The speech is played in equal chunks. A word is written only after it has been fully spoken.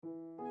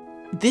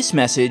This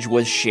message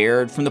was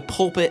shared from the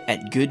pulpit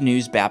at Good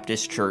News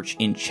Baptist Church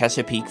in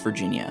Chesapeake,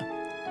 Virginia.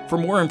 For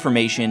more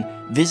information,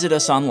 visit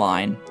us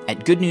online at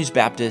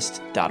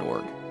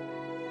goodnewsbaptist.org.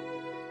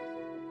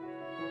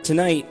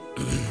 Tonight,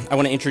 I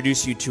want to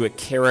introduce you to a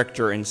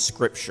character in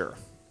Scripture.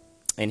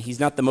 And he's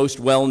not the most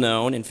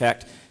well-known. In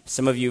fact,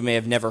 some of you may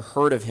have never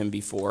heard of him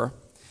before.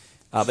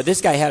 But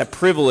this guy had a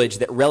privilege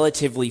that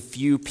relatively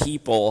few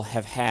people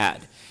have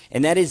had.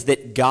 And that is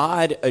that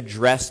God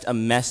addressed a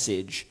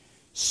message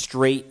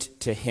straight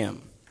to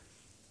him.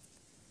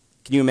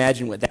 Can you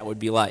imagine what that would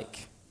be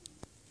like?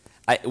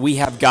 We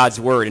have God's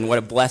Word, and what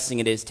a blessing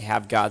it is to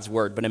have God's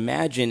Word. But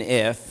imagine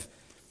if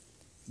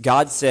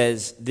God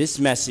says, this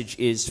message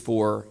is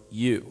for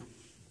you,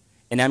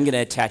 and I'm going to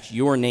attach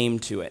your name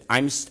to it.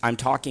 I'm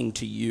talking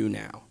to you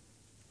now.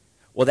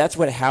 Well, that's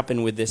what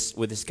happened with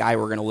this guy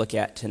we're going to look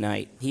at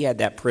tonight. He had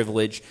that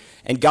privilege,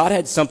 and God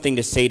had something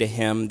to say to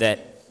him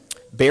that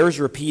bears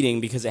repeating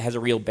because it has a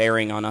real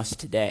bearing on us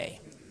today.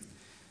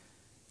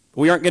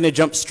 We aren't going to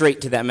jump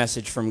straight to that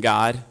message from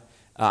God.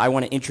 I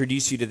want to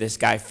introduce you to this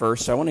guy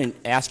first. So I want to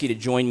ask you to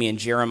join me in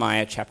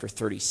Jeremiah chapter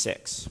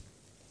 36.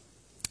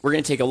 We're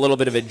going to take a little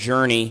bit of a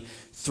journey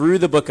through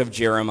the book of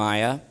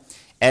Jeremiah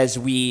as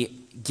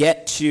we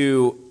get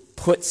to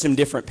put some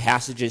different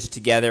passages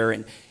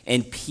together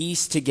and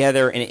piece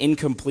together an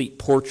incomplete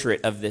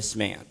portrait of this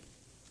man.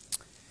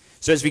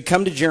 So as we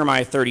come to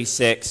Jeremiah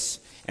 36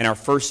 and our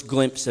first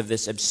glimpse of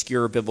this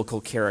obscure biblical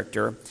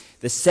character,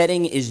 the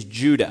setting is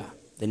Judah,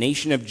 the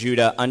nation of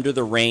Judah under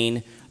the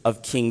reign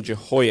of King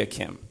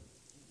Jehoiakim.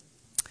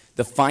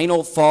 The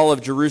final fall of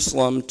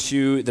Jerusalem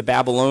to the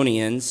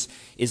Babylonians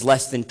is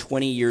less than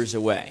 20 years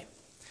away.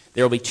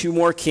 There will be two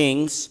more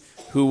kings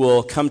who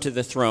will come to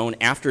the throne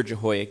after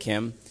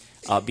Jehoiakim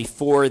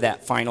before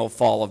that final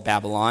fall of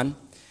Babylon.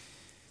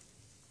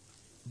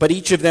 But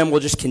each of them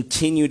will just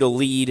continue to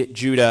lead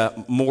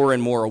Judah more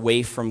and more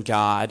away from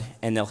God,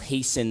 and they'll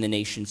hasten the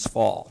nation's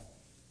fall.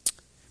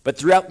 But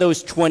throughout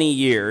those 20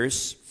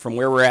 years, from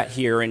where we're at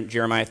here in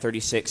Jeremiah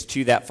 36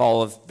 to that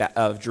fall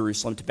of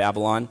Jerusalem to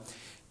Babylon,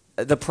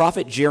 the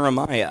prophet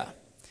Jeremiah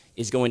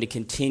is going to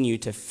continue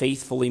to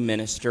faithfully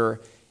minister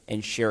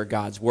and share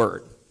God's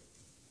word.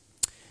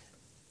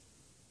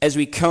 As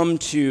we come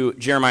to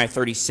Jeremiah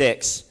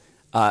 36,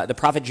 the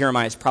prophet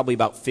Jeremiah is probably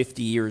about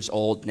 50 years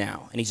old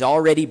now, and he's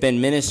already been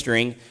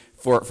ministering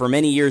for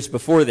many years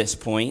before this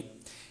point,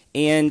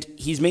 and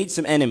he's made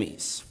some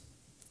enemies.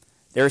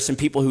 There are some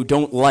people who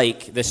don't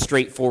like the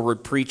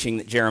straightforward preaching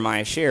that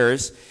Jeremiah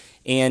shares,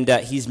 and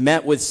he's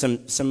met with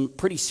some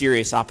pretty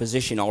serious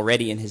opposition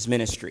already in his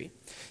ministry.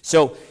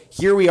 So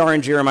here we are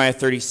in Jeremiah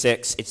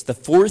 36. It's the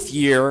fourth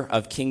year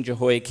of King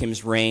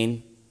Jehoiakim's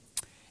reign,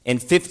 and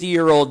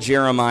 50-year-old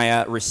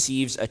Jeremiah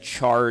receives a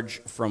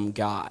charge from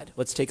God.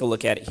 Let's take a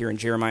look at it here in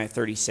Jeremiah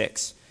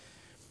 36.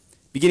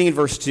 Beginning in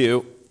verse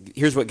 2,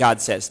 here's what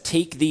God says.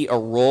 "Take thee a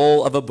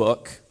roll of a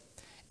book,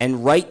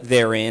 and write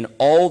therein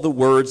all the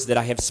words that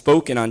I have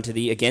spoken unto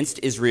thee against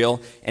Israel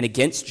and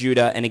against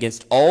Judah and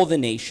against all the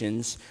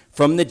nations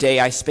from the day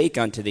I spake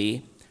unto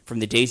thee, from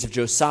the days of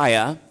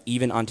Josiah,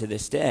 even unto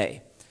this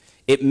day.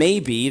 It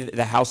may be that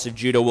the house of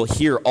Judah will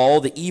hear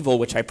all the evil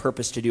which I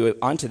purpose to do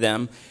unto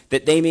them,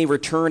 that they may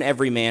return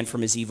every man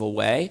from his evil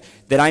way,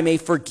 that I may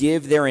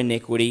forgive their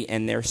iniquity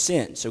and their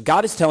sin." So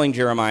God is telling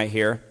Jeremiah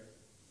here,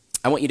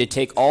 I want you to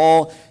take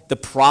all the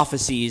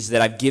prophecies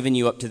that I've given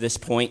you up to this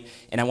point,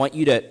 and I want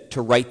you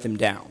to write them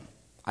down.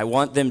 I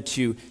want them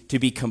to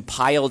be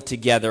compiled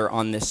together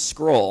on this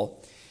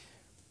scroll.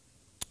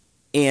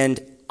 And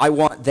I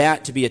want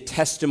that to be a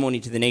testimony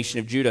to the nation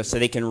of Judah so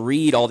they can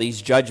read all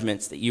these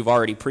judgments that you've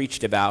already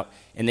preached about,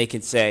 and they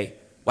can say,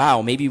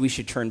 wow, maybe we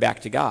should turn back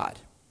to God.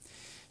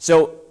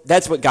 So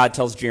that's what God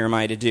tells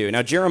Jeremiah to do.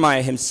 Now,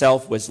 Jeremiah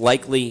himself was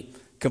likely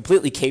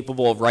completely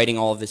capable of writing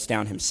all of this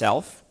down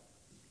himself.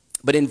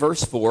 But in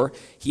verse 4,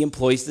 he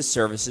employs the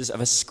services of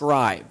a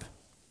scribe.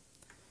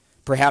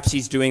 Perhaps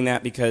he's doing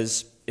that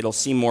because it'll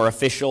seem more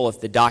official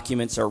if the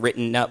documents are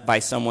written up by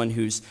someone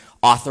who's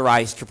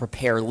authorized to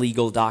prepare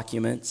legal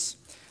documents,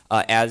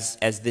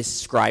 as this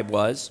scribe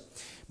was.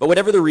 But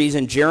whatever the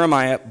reason,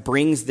 Jeremiah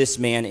brings this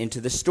man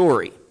into the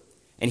story.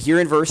 And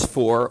here in verse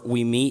 4,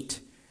 we meet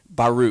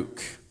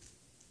Baruch.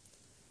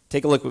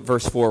 Take a look at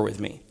verse 4 with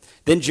me.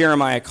 "Then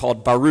Jeremiah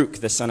called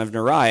Baruch the son of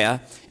Neriah,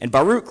 and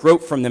Baruch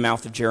wrote from the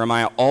mouth of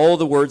Jeremiah all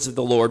the words of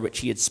the Lord which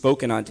he had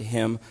spoken unto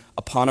him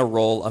upon a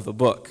roll of a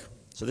book."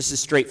 So this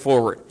is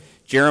straightforward.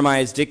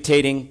 Jeremiah is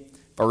dictating,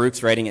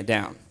 Baruch's writing it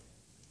down.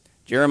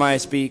 Jeremiah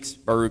speaks,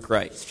 Baruch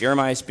writes.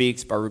 Jeremiah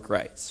speaks, Baruch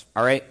writes.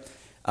 All right?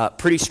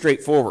 Pretty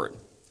straightforward.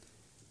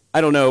 I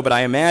don't know, but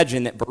I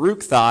imagine that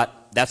Baruch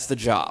thought, that's the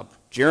job.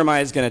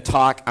 Jeremiah is going to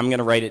talk, I'm going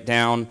to write it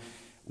down.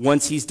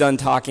 Once he's done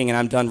talking and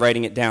I'm done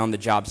writing it down, the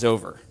job's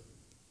over.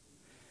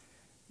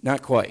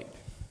 Not quite.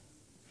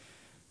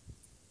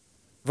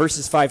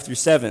 Verses 5 through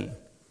 7.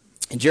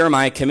 "And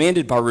Jeremiah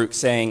commanded Baruch,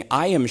 saying,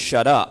 I am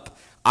shut up.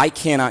 I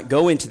cannot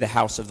go into the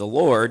house of the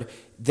Lord.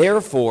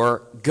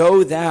 Therefore,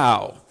 go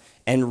thou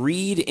and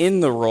read in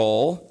the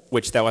roll,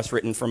 which thou hast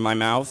written from my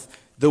mouth,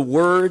 the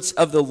words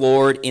of the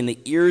Lord in the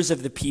ears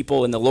of the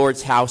people in the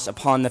Lord's house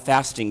upon the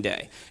fasting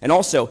day. And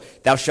also,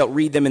 thou shalt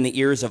read them in the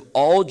ears of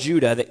all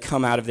Judah that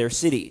come out of their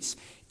cities.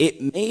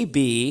 It may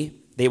be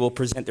they will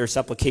present their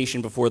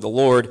supplication before the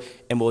Lord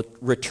and will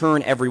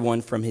return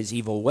everyone from his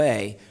evil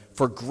way.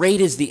 For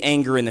great is the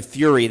anger and the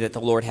fury that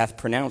the Lord hath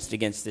pronounced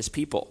against this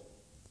people.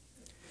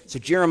 So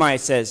Jeremiah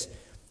says,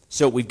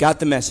 so we've got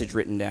the message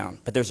written down,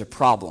 but there's a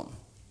problem.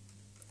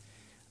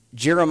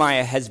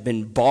 Jeremiah has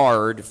been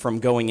barred from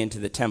going into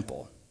the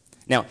temple.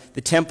 Now,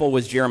 the temple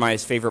was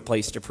Jeremiah's favorite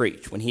place to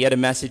preach. When he had a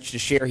message to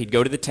share, he'd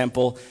go to the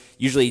temple.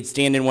 Usually he'd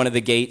stand in one of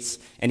the gates,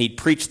 and he'd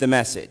preach the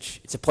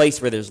message. It's a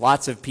place where there's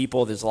lots of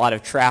people, there's a lot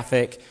of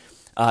traffic.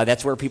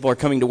 That's where people are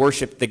coming to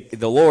worship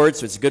the Lord,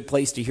 so it's a good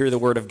place to hear the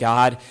word of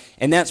God.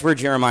 And that's where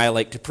Jeremiah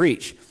liked to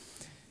preach.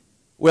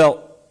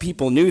 Well,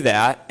 people knew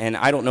that, and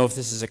I don't know if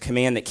this is a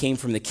command that came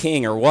from the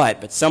king or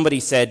what, but somebody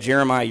said,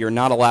 Jeremiah, you're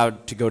not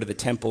allowed to go to the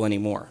temple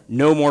anymore.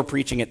 No more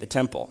preaching at the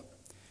temple.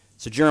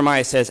 So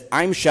Jeremiah says,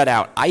 I'm shut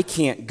out. I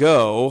can't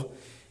go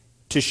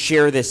to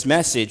share this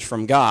message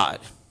from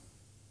God.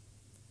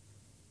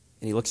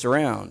 And he looks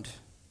around.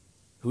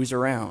 Who's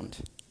around?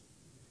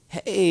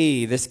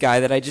 Hey, this guy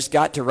that I just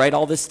got to write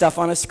all this stuff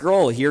on a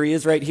scroll. Here he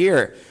is right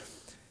here.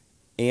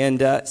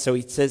 And so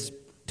he says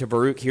to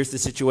Baruch, here's the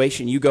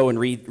situation. You go and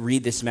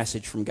read this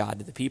message from God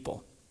to the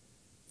people.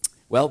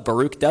 Well,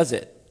 Baruch does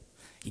it.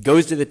 He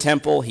goes to the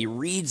temple, he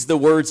reads the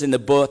words in the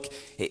book,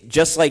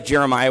 just like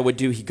Jeremiah would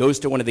do. He goes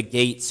to one of the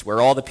gates where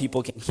all the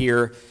people can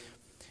hear,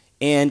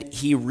 and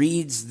he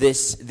reads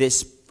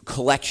this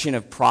collection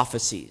of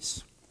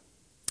prophecies.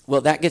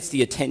 Well, that gets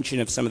the attention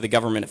of some of the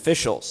government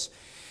officials.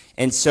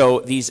 And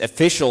so these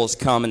officials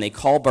come and they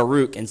call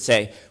Baruch and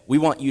say, we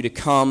want you to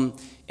come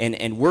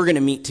and we're going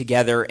to meet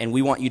together and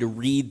we want you to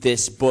read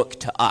this book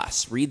to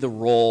us, read the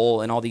roll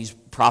and all these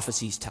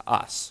prophecies to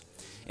us.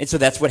 And so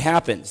that's what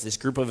happens. This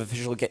group of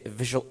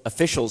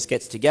officials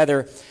gets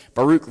together.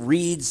 Baruch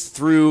reads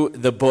through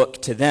the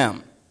book to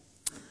them.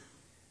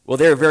 Well,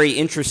 they're very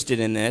interested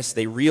in this.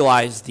 They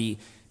realize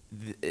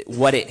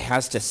what it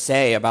has to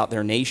say about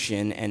their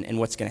nation and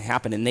what's going to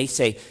happen. And they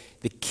say,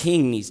 the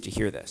king needs to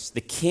hear this.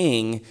 The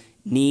king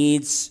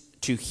needs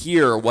to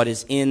hear what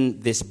is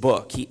in this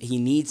book. He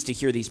needs to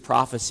hear these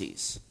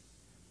prophecies.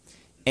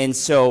 And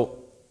so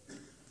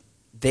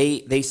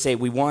they say,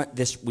 we want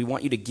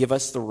you to give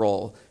us the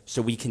roll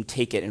so we can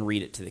take it and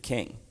read it to the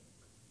king.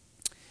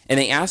 And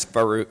they ask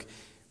Baruch,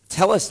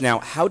 tell us now,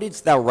 how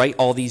didst thou write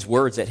all these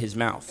words at his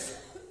mouth?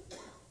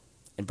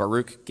 And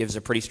Baruch gives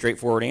a pretty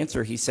straightforward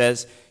answer. He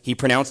says, he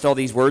pronounced all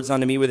these words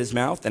unto me with his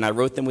mouth, and I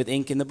wrote them with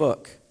ink in the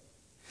book.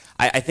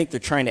 I think they're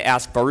trying to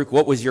ask Baruch,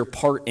 what was your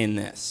part in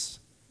this?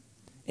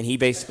 And he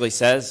basically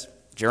says,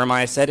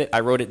 Jeremiah said it, I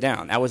wrote it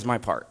down. That was my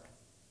part.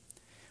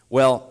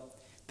 Well,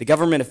 the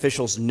government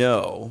officials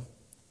know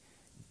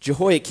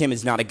Jehoiakim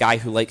is not a guy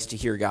who likes to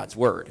hear God's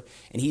word,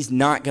 and he's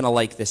not going to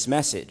like this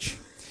message.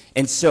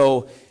 And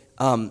so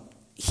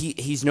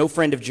he's no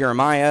friend of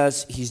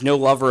Jeremiah's, he's no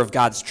lover of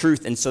God's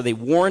truth, and so they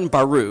warn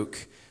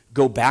Baruch,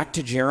 go back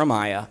to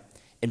Jeremiah,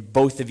 and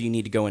both of you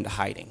need to go into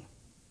hiding.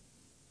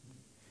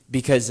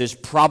 Because there's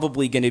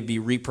probably going to be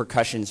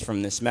repercussions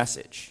from this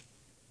message.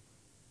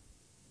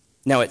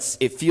 Now,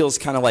 it feels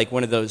kind of like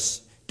one of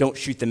those don't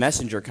shoot the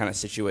messenger kind of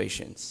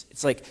situations.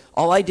 It's like,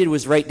 all I did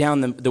was write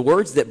down the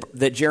words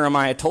that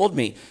Jeremiah told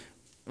me.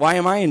 Why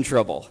am I in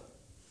trouble?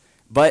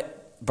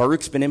 But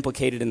Baruch's been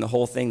implicated in the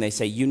whole thing. They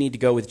say, you need to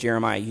go with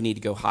Jeremiah. You need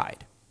to go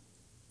hide.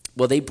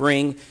 Well, they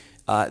bring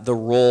the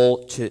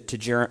roll to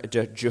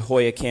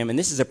Jehoiakim, and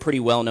this is a pretty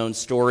well-known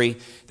story.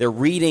 They're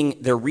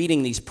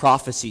reading these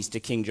prophecies to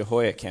King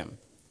Jehoiakim.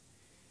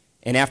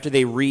 And after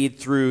they read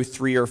through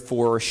 3 or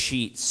 4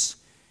 sheets,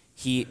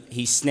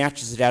 he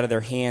snatches it out of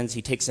their hands.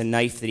 He takes a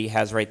knife that he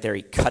has right there.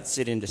 He cuts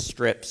it into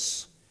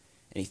strips,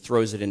 and he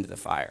throws it into the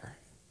fire.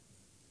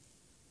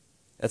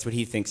 That's what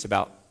he thinks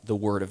about the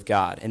word of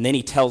God. And then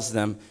he tells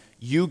them,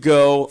 you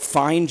go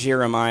find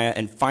Jeremiah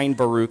and find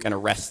Baruch and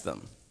arrest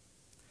them.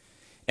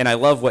 And I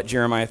love what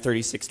Jeremiah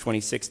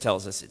 36:26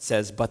 tells us. It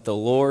says, but the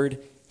Lord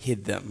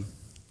hid them.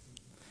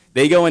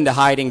 They go into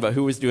hiding, but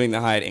who was doing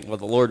the hiding? Well,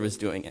 the Lord was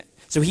doing it.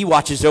 So he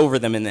watches over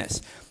them in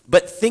this.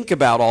 But think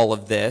about all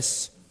of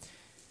this.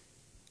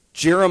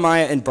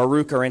 Jeremiah and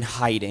Baruch are in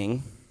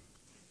hiding.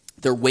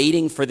 They're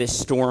waiting for this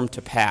storm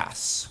to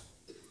pass.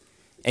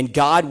 And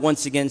God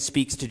once again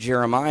speaks to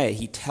Jeremiah.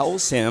 He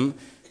tells him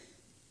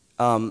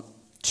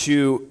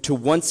to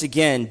once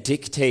again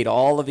dictate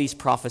all of these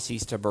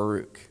prophecies to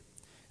Baruch.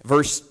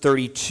 Verse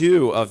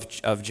 32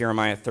 of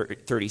Jeremiah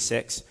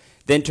 36,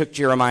 then took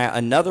Jeremiah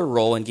another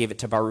roll and gave it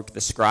to Baruch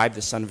the scribe,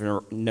 the son of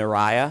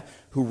Neriah,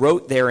 who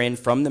wrote therein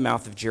from the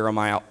mouth of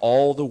Jeremiah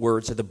all the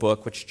words of the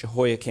book which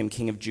Jehoiakim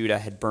king of Judah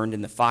had burned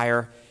in the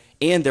fire,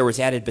 and there was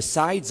added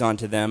besides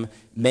unto them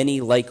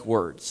many like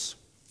words.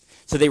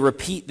 So they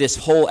repeat this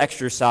whole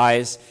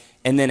exercise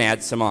and then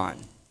add some on.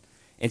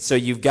 And so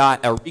you've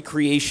got a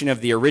recreation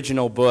of the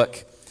original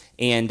book,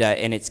 and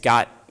it's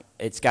got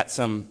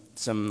some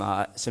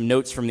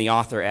notes from the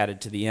author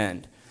added to the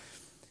end.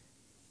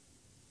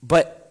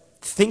 But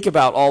think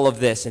about all of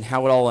this and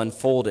how it all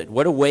unfolded.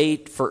 What a way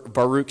for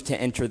Baruch to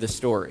enter the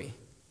story.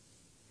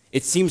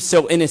 It seems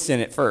so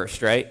innocent at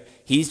first, right?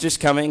 He's just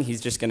coming. He's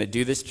just going to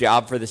do this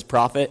job for this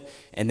prophet.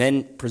 And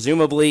then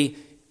presumably,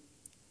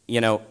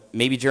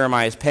 maybe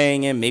Jeremiah is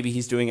paying him. Maybe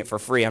he's doing it for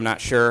free. I'm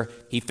not sure.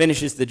 He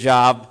finishes the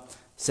job,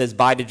 says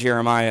bye to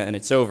Jeremiah, and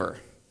it's over.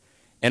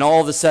 And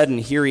all of a sudden,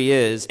 here he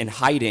is in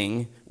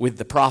hiding with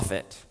the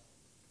prophet.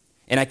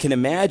 And I can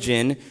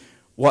imagine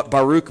what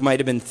Baruch might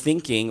have been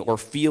thinking or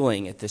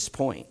feeling at this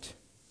point.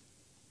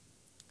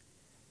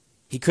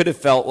 He could have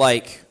felt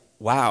like,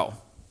 wow,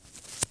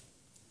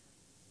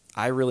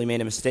 I really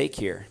made a mistake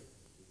here.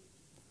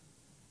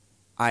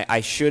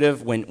 I should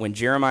have, when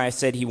Jeremiah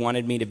said he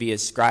wanted me to be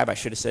his scribe, I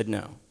should have said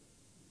no.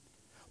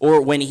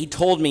 Or when he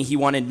told me he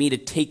wanted me to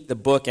take the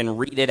book and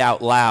read it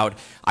out loud,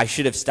 I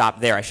should have stopped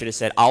there. I should have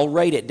said, I'll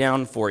write it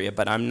down for you,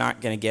 but I'm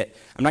not going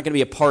to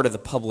be a part of the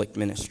public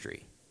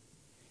ministry.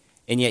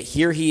 And yet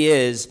here he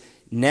is.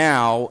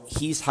 Now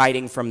he's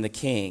hiding from the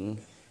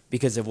king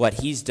because of what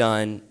he's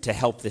done to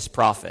help this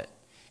prophet.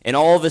 And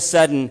all of a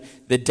sudden,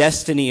 the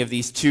destiny of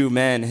these two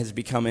men has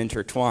become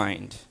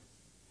intertwined.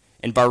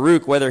 And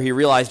Baruch, whether he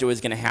realized it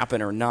was going to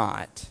happen or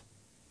not,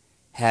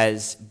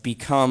 has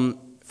become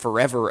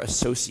forever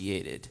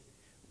associated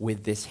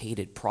with this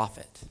hated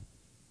prophet.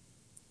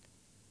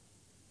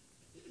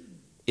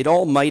 It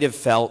all might have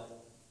felt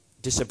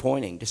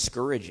disappointing,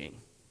 discouraging.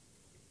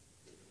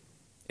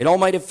 It all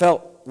might have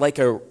felt like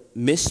a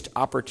missed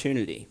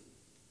opportunity,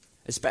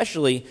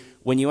 especially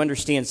when you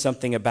understand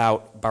something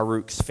about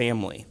Baruch's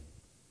family.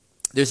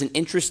 There's an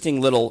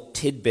interesting little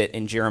tidbit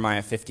in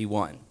Jeremiah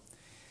 51.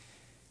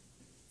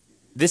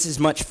 This is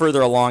much further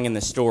along in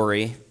the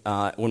story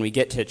when we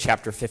get to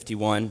chapter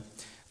 51.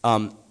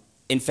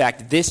 In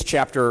fact, this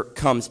chapter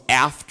comes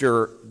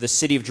after the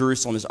city of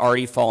Jerusalem has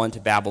already fallen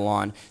to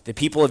Babylon. The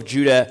people of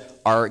Judah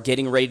are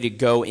getting ready to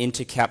go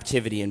into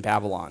captivity in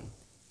Babylon.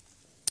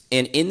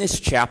 And in this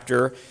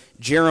chapter,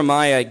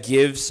 Jeremiah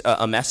gives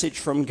a message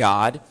from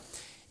God.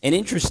 And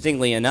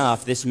interestingly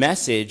enough, this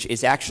message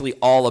is actually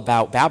all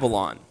about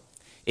Babylon.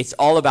 It's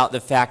all about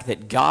the fact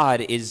that God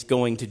is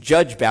going to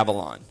judge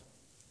Babylon.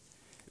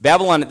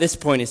 Babylon at this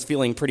point is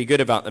feeling pretty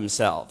good about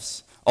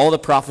themselves. All the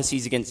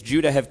prophecies against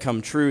Judah have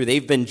come true.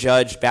 They've been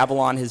judged.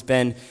 Babylon has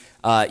been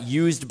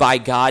used by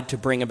God to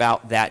bring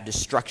about that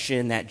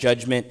destruction, that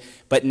judgment.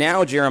 But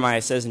now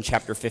Jeremiah says in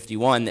chapter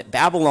 51 that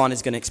Babylon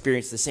is going to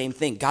experience the same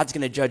thing. God's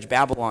going to judge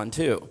Babylon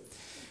too.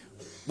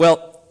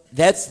 Well,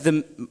 that's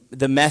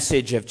the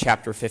message of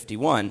chapter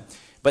 51.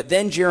 But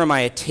then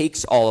Jeremiah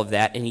takes all of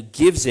that and he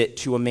gives it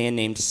to a man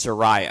named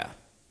Seraiah.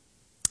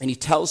 And he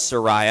tells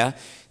Seraiah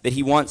that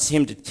he wants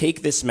him to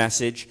take this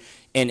message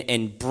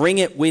and bring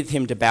it with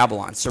him to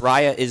Babylon.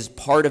 Seraiah is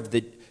part of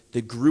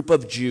the group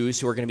of Jews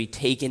who are going to be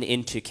taken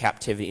into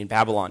captivity in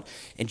Babylon.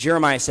 And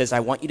Jeremiah says, I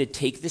want you to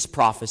take this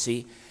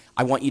prophecy.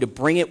 I want you to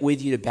bring it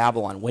with you to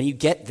Babylon. When you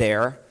get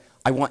there,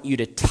 I want you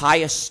to tie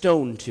a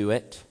stone to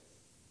it.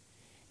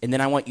 And then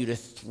I want you to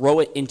throw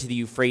it into the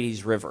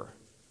Euphrates River.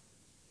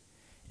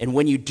 And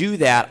when you do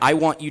that, I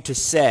want you to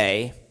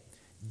say,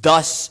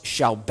 thus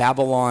shall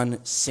Babylon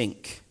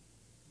sink.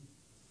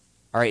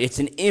 All right, it's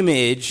an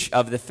image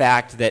of the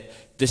fact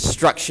that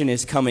destruction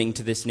is coming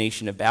to this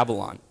nation of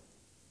Babylon.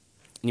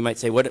 And you might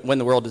say, what in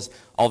the world does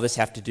all this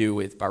have to do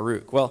with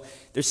Baruch? Well,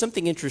 there's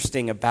something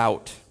interesting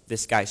about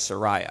this guy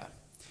Seraiah.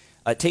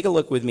 Take a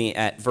look with me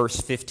at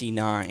verse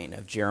 59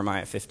 of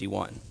Jeremiah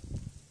 51.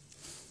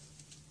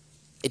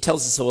 It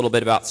tells us a little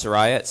bit about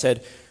Seraiah. It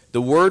said,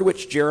 the word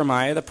which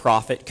Jeremiah the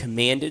prophet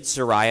commanded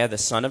Seraiah the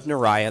son of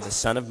Neriah, the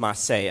son of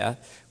Maaseiah,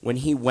 when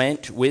he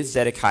went with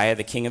Zedekiah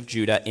the king of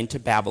Judah into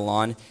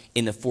Babylon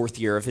in the 4th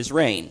year of his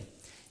reign.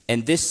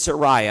 And this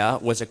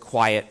Seraiah was a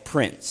quiet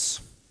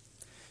prince.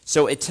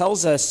 So it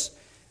tells us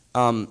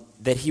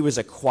that he was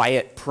a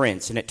quiet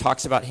prince, and it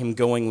talks about him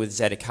going with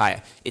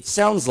Zedekiah. It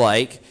sounds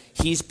like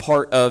he's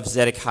part of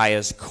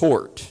Zedekiah's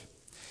court.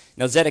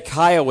 Now,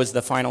 Zedekiah was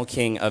the final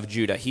king of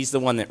Judah. He's the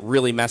one that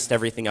really messed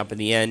everything up in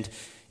the end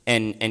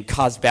and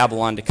caused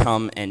Babylon to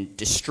come and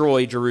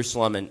destroy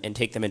Jerusalem and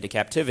take them into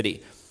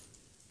captivity.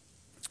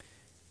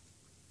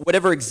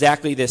 Whatever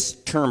exactly this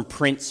term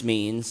prince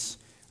means,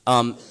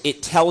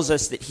 it tells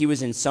us that he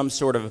was in some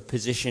sort of a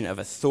position of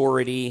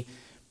authority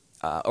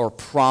or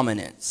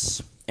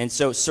prominence. And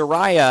so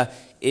Seraiah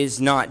is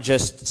not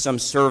just some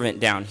servant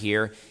down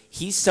here.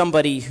 He's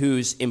somebody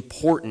who's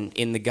important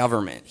in the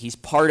government. He's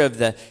part of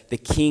the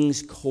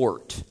king's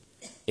court,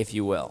 if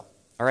you will.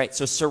 All right,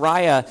 so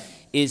Seraiah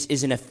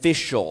is an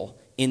official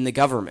in the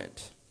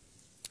government.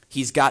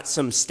 He's got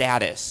some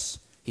status.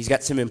 He's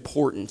got some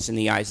importance in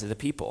the eyes of the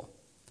people.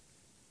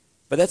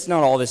 But that's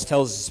not all this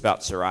tells us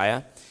about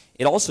Seraiah.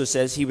 It also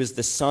says he was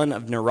the son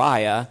of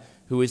Neriah,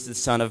 who is the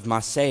son of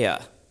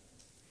Maaseiah.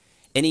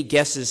 Any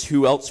guesses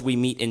who else we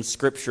meet in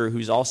Scripture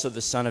who's also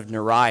the son of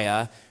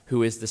Neriah,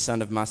 who is the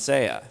son of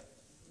Maaseiah?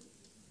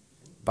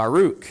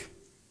 Baruch.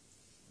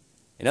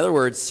 In other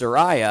words,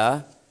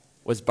 Seraiah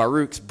was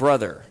Baruch's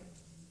brother.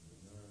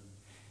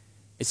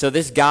 And so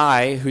this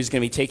guy who's going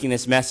to be taking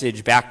this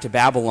message back to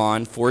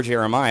Babylon for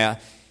Jeremiah,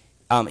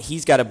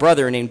 he's got a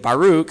brother named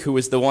Baruch, who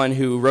was the one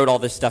who wrote all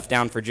this stuff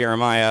down for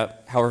Jeremiah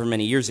however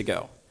many years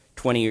ago,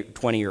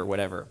 20 or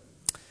whatever.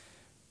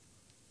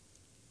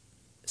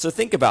 So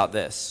think about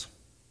this.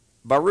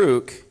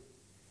 Baruch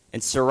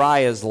and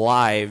Sariah's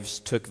lives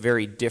took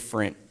very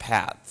different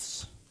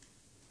paths.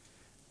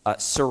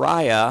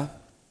 Sariah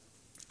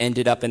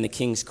ended up in the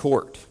king's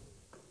court.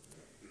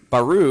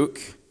 Baruch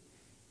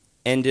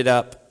ended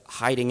up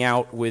hiding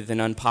out with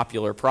an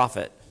unpopular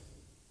prophet.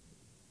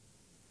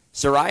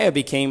 Sariah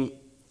became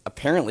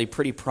apparently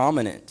pretty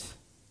prominent.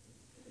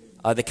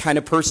 The kind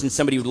of person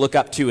somebody would look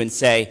up to and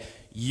say,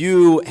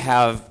 you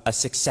have a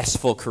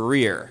successful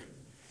career.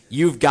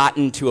 You've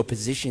gotten to a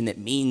position that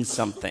means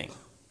something.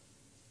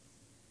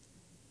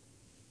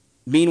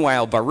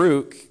 Meanwhile,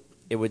 Baruch,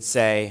 it would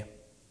say,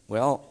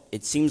 well,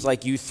 it seems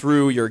like you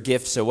threw your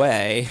gifts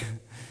away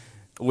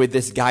with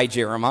this guy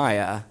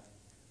Jeremiah,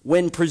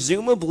 when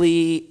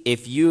presumably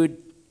if you'd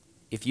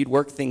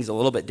worked things a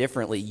little bit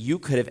differently, you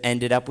could have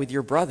ended up with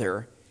your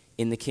brother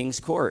in the king's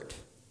court.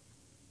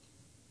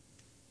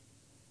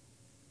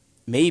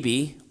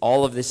 Maybe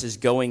all of this is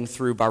going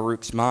through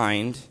Baruch's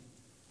mind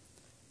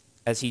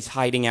as he's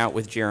hiding out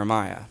with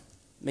Jeremiah.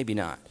 Maybe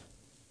not.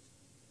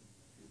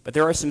 But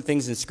there are some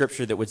things in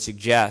Scripture that would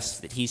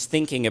suggest that he's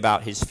thinking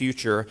about his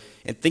future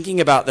and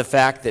thinking about the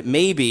fact that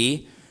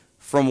maybe,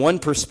 from one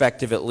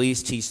perspective at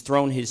least, he's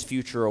thrown his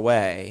future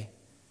away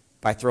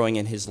by throwing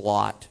in his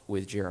lot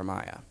with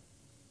Jeremiah.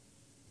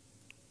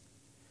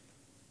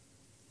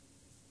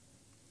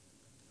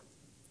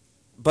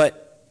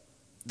 But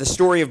the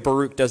story of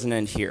Baruch doesn't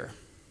end here.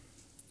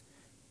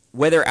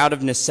 Whether out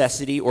of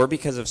necessity or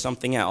because of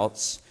something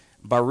else,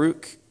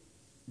 Baruch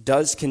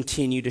does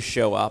continue to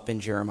show up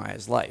in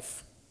Jeremiah's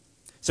life.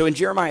 So in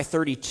Jeremiah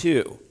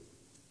 32,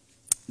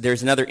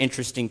 there's another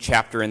interesting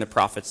chapter in the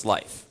prophet's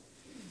life.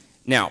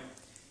 Now,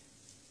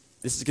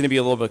 this is going to be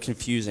a little bit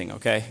confusing,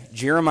 okay?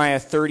 Jeremiah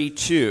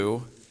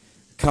 32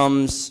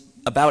 comes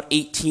about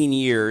 18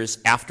 years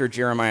after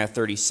Jeremiah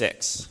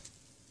 36.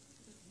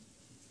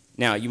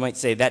 Now, you might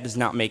say that does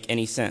not make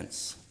any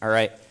sense, all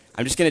right?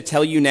 I'm just going to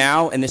tell you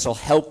now, and this will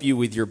help you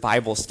with your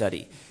Bible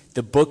study.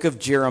 The book of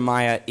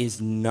Jeremiah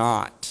is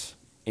not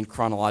in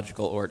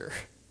chronological order.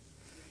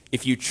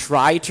 If you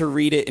try to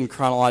read it in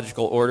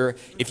chronological order,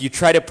 if you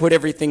try to put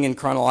everything in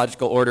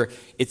chronological order,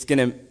 it's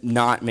going to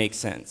not make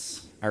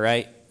sense, all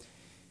right?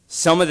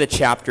 Some of the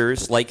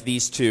chapters, like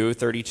these two,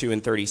 32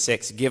 and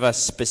 36, give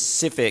us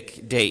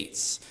specific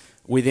dates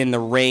within the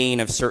reign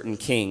of certain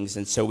kings,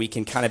 and so we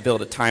can kind of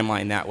build a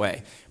timeline that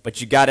way. But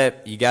you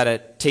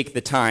gotta take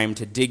the time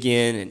to dig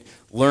in and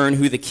learn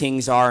who the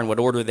kings are and what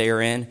order they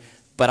are in.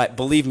 But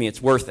believe me,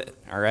 it's worth it,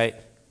 all right?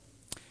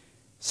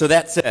 So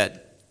that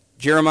said,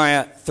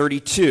 Jeremiah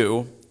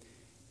 32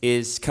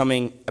 is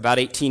coming about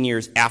 18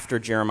 years after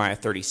Jeremiah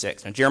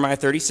 36. Now, Jeremiah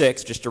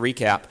 36, just to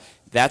recap,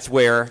 that's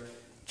where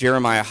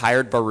Jeremiah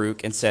hired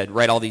Baruch and said,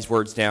 write all these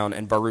words down,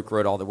 and Baruch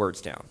wrote all the words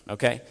down,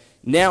 okay?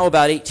 Now,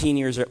 about 18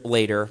 years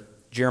later,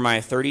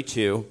 Jeremiah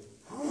 32,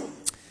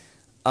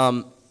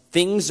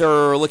 things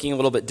are looking a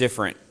little bit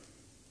different.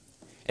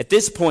 At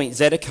this point,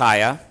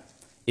 Zedekiah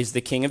is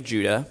the king of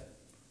Judah.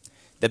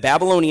 The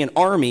Babylonian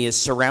army is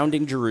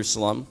surrounding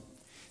Jerusalem.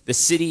 The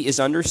city is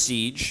under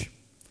siege,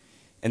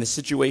 and the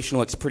situation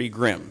looks pretty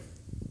grim.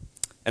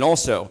 And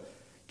also,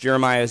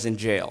 Jeremiah is in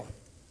jail.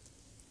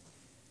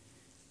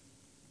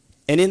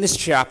 And in this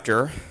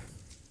chapter,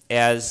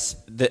 as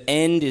the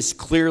end is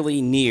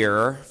clearly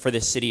near for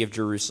the city of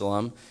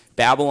Jerusalem,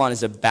 Babylon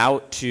is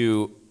about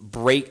to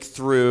break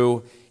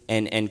through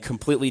and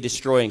completely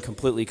destroy and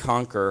completely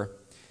conquer,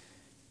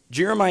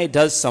 Jeremiah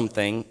does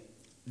something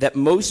that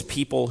most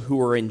people who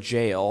are in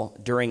jail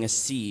during a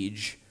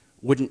siege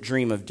wouldn't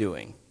dream of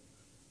doing.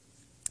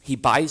 He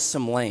buys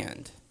some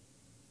land.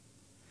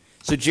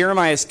 So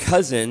Jeremiah's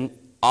cousin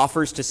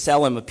offers to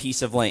sell him a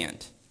piece of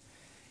land.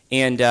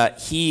 And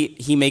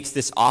he makes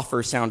this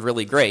offer sound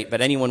really great,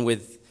 but anyone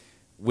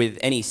with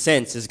any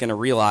sense is going to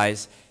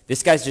realize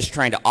this guy's just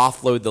trying to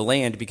offload the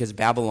land because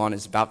Babylon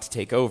is about to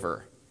take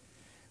over.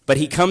 But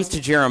he comes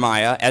to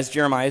Jeremiah, as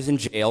Jeremiah is in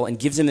jail, and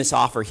gives him this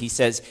offer. He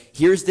says,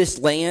 here's this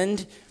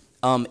land.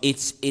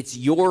 It's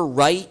your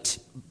right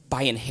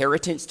by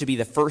inheritance to be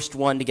the first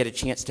one to get a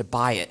chance to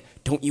buy it.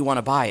 Don't you want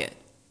to buy it?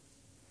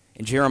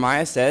 And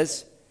Jeremiah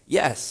says,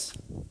 yes.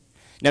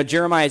 Now,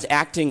 Jeremiah is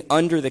acting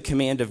under the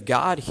command of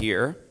God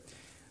here,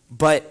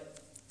 but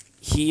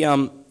he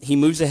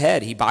moves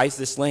ahead. He buys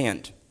this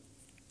land,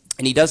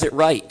 and he does it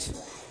right.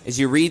 As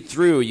you read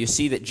through, you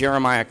see that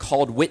Jeremiah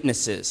called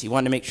witnesses. He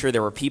wanted to make sure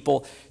there were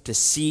people to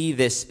see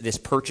this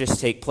purchase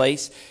take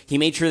place. He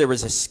made sure there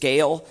was a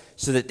scale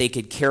so that they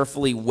could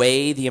carefully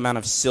weigh the amount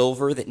of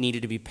silver that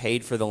needed to be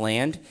paid for the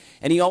land.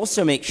 And he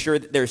also makes sure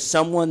that there's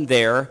someone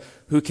there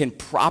who can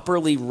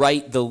properly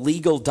write the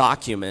legal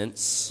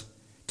documents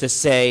to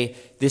say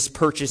this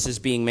purchase is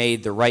being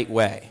made the right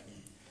way.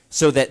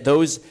 So that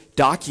those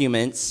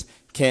documents,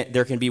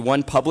 there can be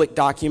one public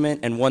document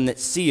and one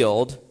that's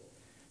sealed,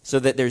 so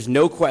that there's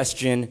no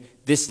question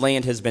this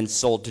land has been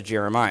sold to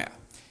Jeremiah.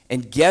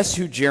 And guess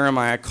who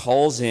Jeremiah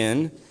calls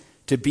in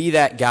to be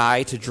that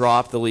guy to draw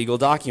up the legal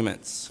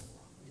documents?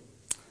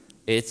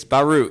 It's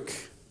Baruch.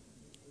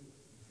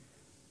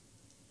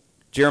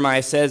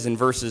 Jeremiah says in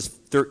verses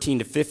 13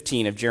 to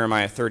 15 of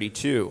Jeremiah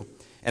 32,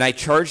 "And I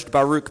charged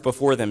Baruch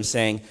before them,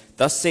 saying,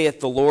 Thus saith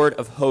the Lord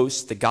of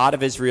hosts, the God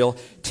of Israel,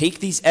 take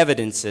these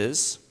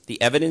evidences,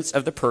 the evidence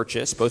of the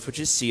purchase, both which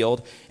is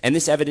sealed, and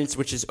this evidence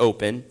which is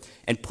open,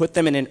 and put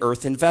them in an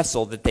earthen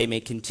vessel, that they may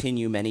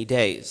continue many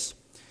days.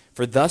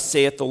 For thus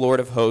saith the Lord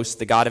of hosts,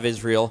 the God of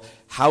Israel,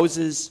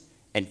 houses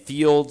and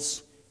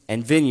fields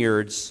and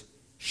vineyards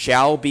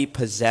shall be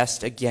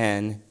possessed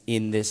again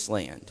in this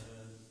land."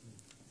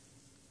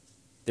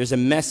 There's a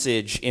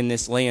message in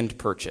this land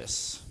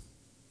purchase.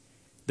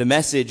 The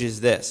message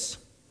is this.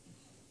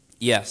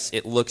 Yes,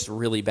 it looks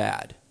really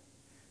bad.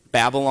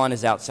 Babylon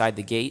is outside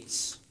the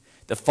gates.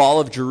 The fall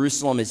of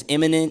Jerusalem is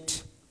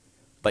imminent,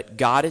 but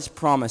God is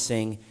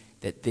promising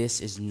that this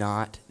is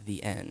not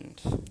the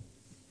end.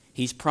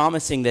 He's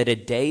promising that a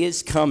day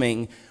is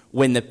coming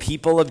when the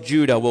people of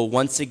Judah will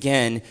once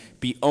again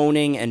be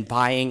owning and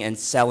buying and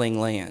selling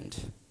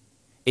land.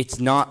 It's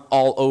not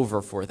all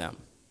over for them.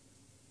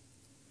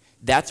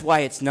 That's why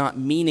it's not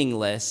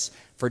meaningless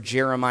for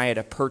Jeremiah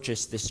to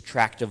purchase this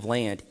tract of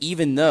land,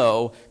 even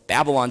though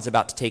Babylon's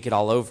about to take it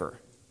all over.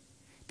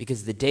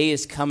 Because the day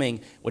is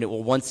coming when it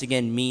will once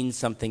again mean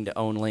something to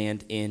own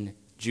land in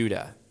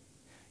Judah.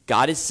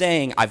 God is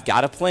saying, I've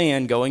got a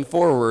plan going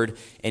forward,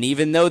 and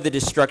even though the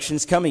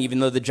destruction's coming, even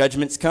though the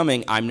judgment's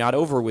coming, I'm not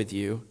over with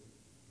you.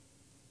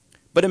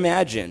 But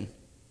imagine,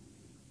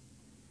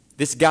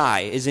 this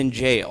guy is in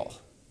jail,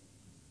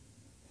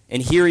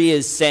 and here he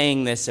is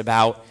saying this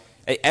about,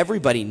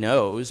 everybody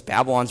knows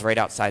Babylon's right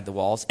outside the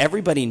walls.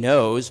 Everybody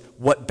knows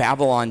what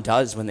Babylon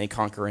does when they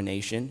conquer a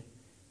nation.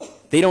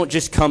 They don't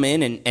just come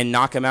in and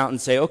knock them out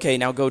and say, okay,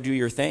 now go do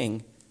your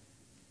thing.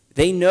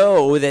 They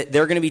know that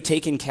they're going to be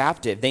taken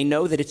captive. They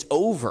know that it's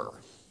over.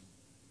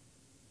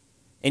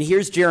 And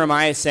here's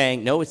Jeremiah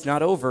saying, no, it's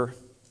not over.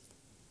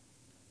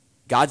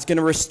 God's going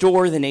to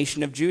restore the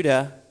nation of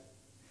Judah.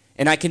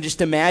 And I can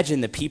just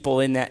imagine the people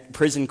in that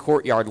prison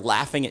courtyard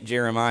laughing at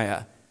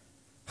Jeremiah.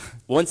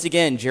 Once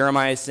again,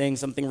 Jeremiah is saying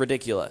something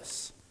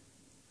ridiculous.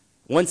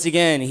 Once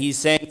again, he's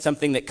saying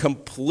something that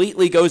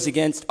completely goes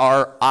against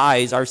our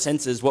eyes, our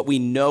senses, what we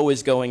know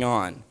is going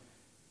on.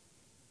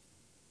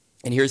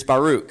 And here's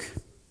Baruch,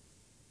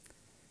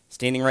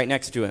 standing right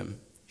next to him,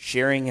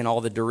 sharing in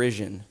all the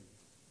derision,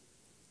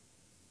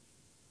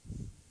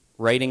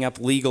 writing up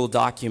legal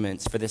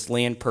documents for this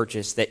land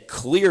purchase that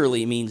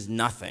clearly means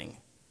nothing.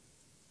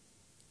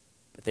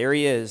 But there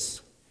he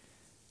is,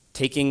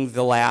 taking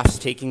the laughs,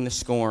 taking the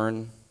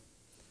scorn,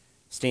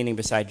 standing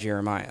beside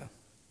Jeremiah.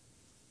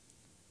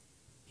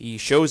 He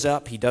shows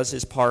up, he does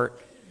his part,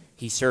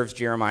 he serves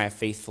Jeremiah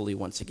faithfully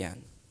once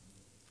again.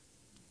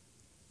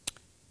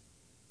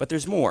 But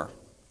there's more.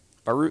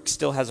 Baruch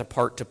still has a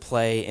part to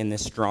play in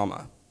this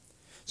drama.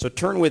 So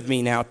turn with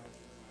me now to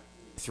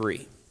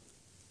 3.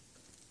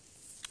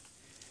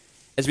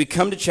 As we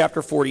come to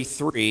chapter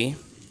 43,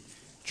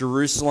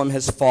 Jerusalem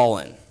has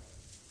fallen.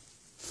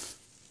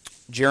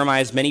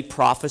 Jeremiah's many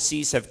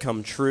prophecies have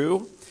come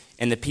true,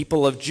 and the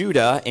people of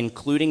Judah,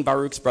 including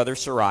Baruch's brother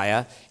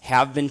Sariah,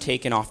 have been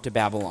taken off to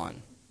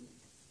Babylon.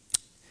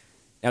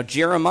 Now,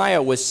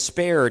 Jeremiah was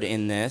spared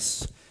in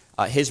this.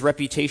 His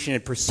reputation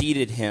had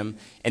preceded him,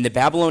 and the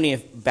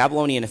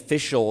Babylonian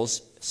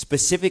officials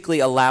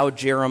specifically allowed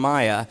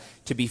Jeremiah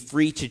to be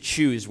free to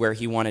choose where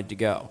he wanted to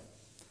go.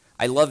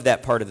 I love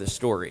that part of the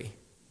story.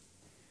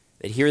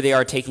 That here they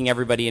are taking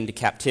everybody into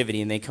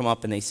captivity, and they come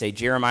up and they say,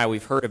 Jeremiah,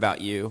 we've heard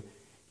about you.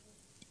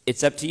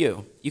 It's up to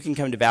you. You can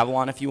come to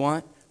Babylon if you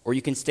want, or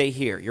you can stay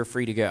here. You're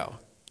free to go.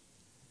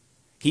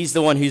 He's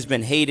the one who's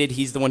been hated.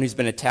 He's the one who's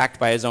been attacked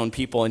by his own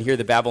people. And here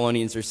the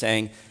Babylonians are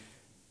saying,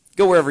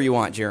 go wherever you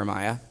want,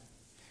 Jeremiah.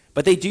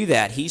 But they do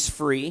that. He's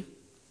free.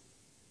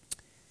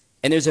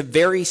 And there's a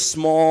very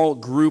small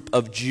group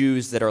of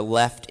Jews that are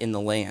left in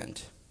the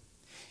land.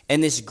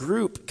 And this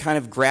group kind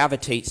of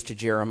gravitates to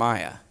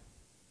Jeremiah.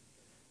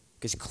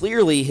 Because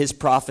clearly his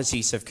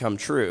prophecies have come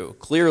true.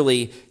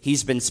 Clearly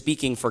he's been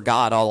speaking for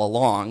God all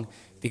along,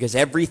 because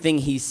everything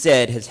he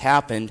said has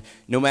happened,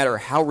 no matter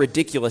how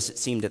ridiculous it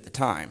seemed at the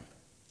time.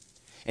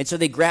 And so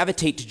they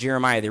gravitate to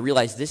Jeremiah. They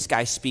realize this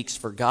guy speaks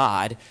for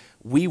God.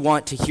 We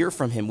want to hear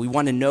from him. We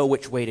want to know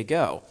which way to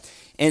go.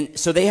 And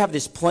so they have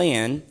this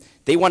plan.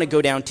 They want to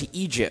go down to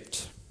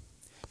Egypt,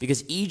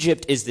 because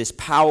Egypt is this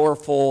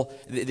powerful,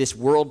 this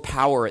world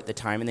power at the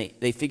time. And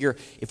they figure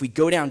if we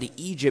go down to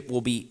Egypt,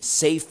 we'll be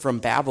safe from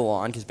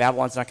Babylon, because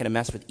Babylon's not going to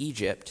mess with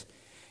Egypt.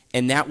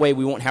 And that way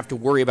we won't have to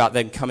worry about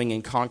them coming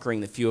and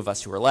conquering the few of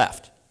us who are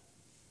left.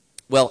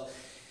 Well,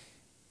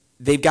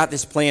 they've got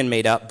this plan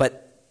made up,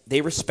 but they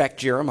respect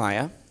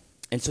Jeremiah.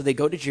 And so they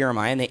go to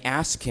Jeremiah and they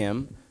ask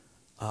him,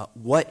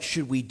 what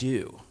should we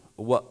do?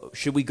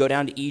 Should we go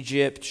down to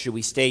Egypt? Should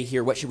we stay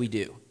here? What should we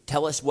do?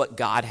 Tell us what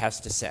God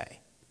has to say.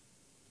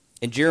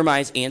 And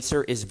Jeremiah's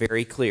answer is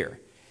very clear.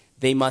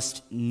 They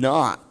must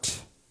not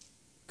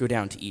go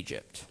down to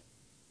Egypt,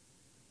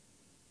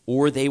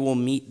 or they will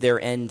meet their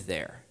end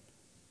there.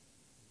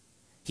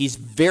 He's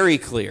very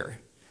clear.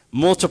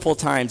 Multiple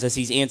times as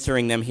he's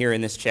answering them here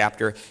in this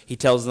chapter, he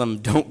tells them,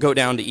 don't go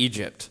down to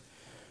Egypt.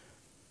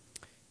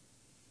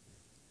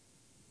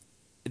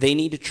 They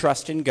need to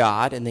trust in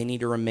God, and they need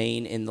to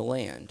remain in the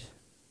land.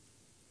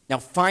 Now,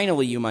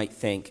 finally, you might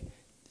think,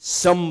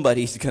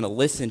 somebody's going to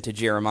listen to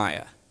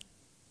Jeremiah.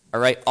 All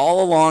right,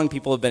 all along,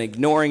 people have been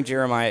ignoring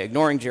Jeremiah,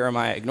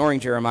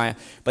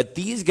 but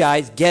these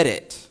guys get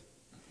it.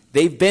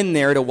 They've been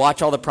there to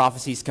watch all the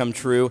prophecies come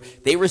true.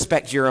 They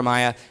respect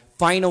Jeremiah.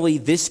 Finally,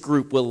 this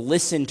group will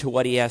listen to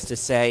what he has to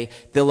say.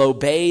 They'll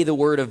obey the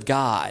word of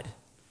God.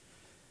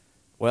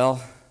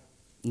 Well,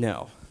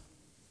 no.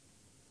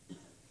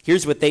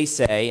 Here's what they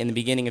say in the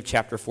beginning of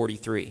chapter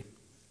 43.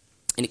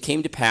 And it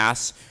came to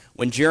pass,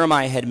 when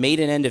Jeremiah had made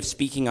an end of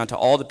speaking unto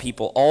all the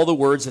people all the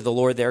words of the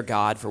Lord their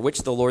God, for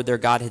which the Lord their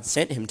God had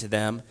sent him to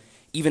them,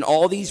 even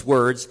all these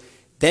words,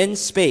 then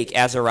spake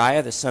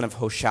Azariah the son of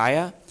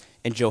Hoshea,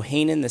 and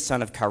Johanan the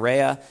son of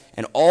Kareah,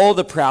 and all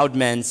the proud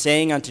men,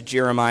 saying unto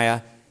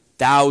Jeremiah,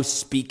 Thou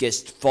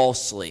speakest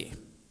falsely.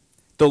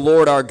 The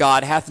Lord our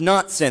God hath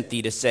not sent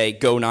thee to say,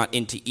 Go not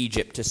into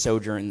Egypt to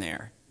sojourn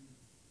there.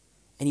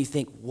 And you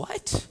think,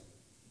 what?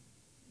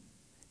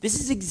 This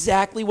is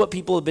exactly what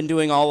people have been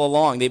doing all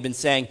along. They've been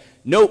saying,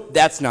 nope,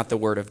 that's not the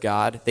word of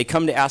God. They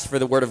come to ask for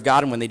the word of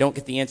God, and when they don't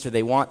get the answer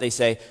they want, they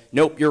say,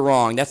 nope, you're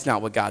wrong. That's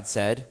not what God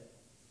said.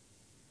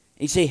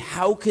 And you say,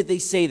 how could they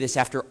say this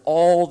after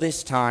all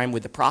this time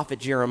with the prophet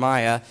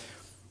Jeremiah?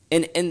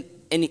 And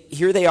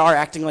here they are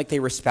acting like they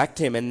respect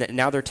him, and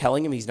now they're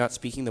telling him he's not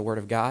speaking the word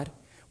of God?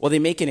 Well, they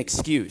make an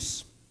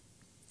excuse.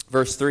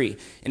 Verse 3,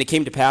 and it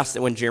came to pass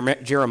that when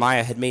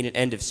Jeremiah had made an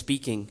end of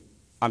speaking,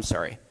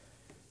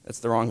 that's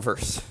the wrong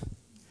verse.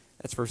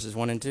 That's verses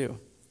 1 and 2.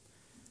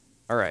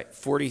 All right,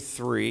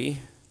 43.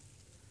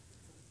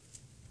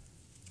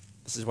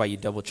 This is why you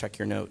double check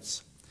your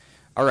notes.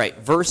 All right,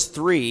 verse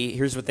 3,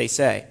 here's what they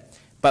say.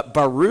 But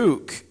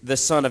Baruch, the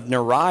son of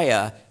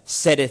Neriah,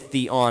 setteth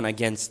thee on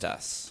against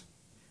us,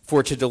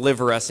 for to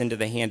deliver us into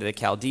the hand of the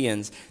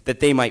Chaldeans, that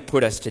they might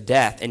put us to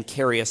death and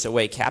carry us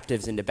away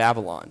captives into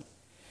Babylon.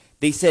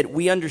 They said,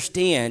 we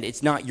understand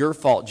it's not your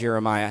fault,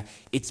 Jeremiah.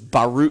 It's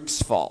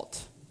Baruch's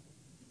fault.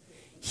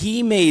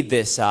 He made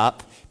this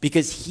up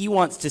because he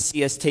wants to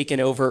see us taken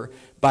over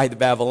by the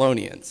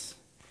Babylonians.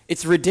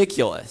 It's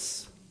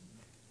ridiculous.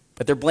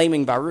 But they're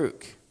blaming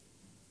Baruch.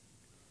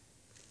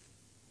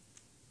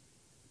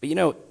 But you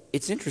know,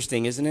 it's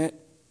interesting, isn't it,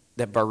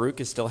 that Baruch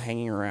is still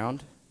hanging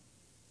around?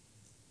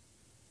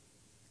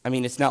 I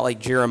mean, it's not like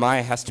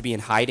Jeremiah has to be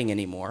in hiding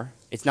anymore.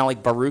 It's not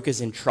like Baruch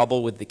is in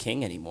trouble with the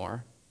king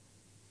anymore.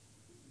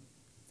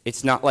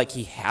 It's not like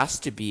he has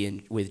to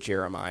be with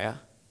Jeremiah.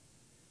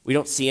 We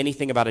don't see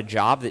anything about a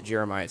job that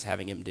Jeremiah is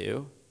having him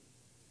do.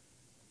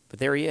 But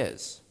there he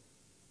is.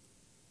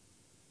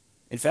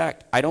 In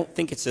fact, I don't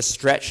think it's a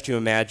stretch to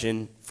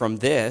imagine from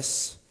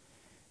this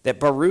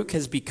that Baruch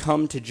has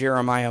become to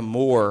Jeremiah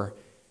more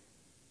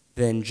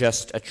than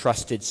just a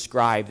trusted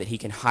scribe that he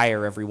can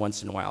hire every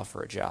once in a while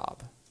for a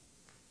job.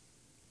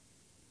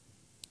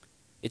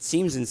 It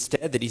seems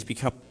instead that he's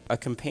become a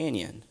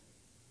companion,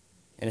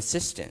 an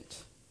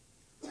assistant,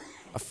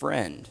 a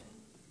friend.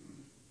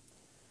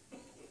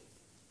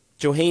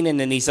 Johanan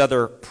and these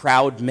other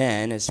proud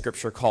men, as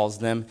Scripture calls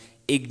them,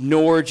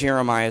 ignore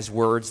Jeremiah's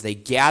words. They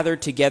gather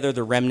together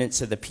the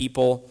remnants of the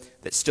people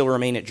that still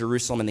remain at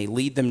Jerusalem, and they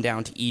lead them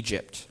down to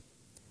Egypt.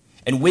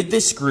 And with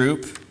this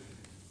group,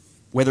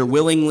 whether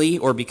willingly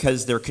or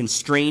because they're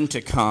constrained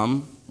to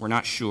come, we're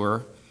not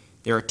sure,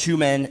 there are two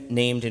men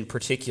named in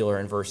particular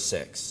in verse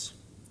 6,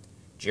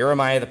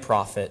 Jeremiah the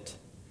prophet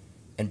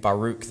and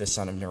Baruch the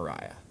son of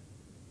Neriah.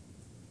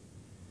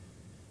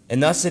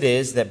 And thus it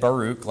is that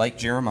Baruch, like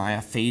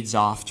Jeremiah, fades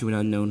off to an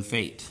unknown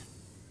fate.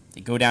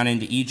 They go down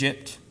into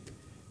Egypt,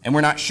 and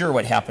we're not sure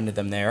what happened to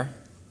them there.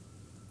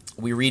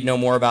 We read no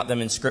more about them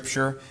in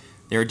Scripture.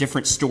 There are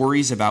different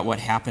stories about what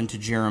happened to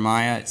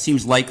Jeremiah. It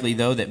seems likely,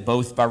 though, that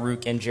both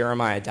Baruch and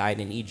Jeremiah died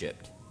in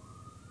Egypt.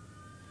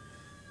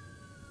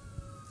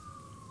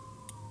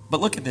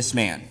 But look at this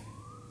man.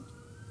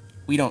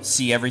 We don't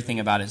see everything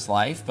about his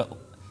life, but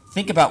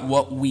think about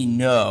what we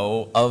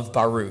know of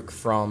Baruch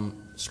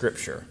from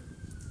Scripture.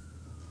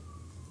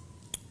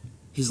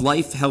 His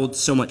life held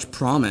so much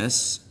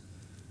promise,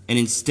 and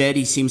instead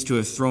he seems to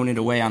have thrown it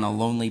away on a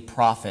lonely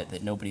prophet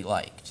that nobody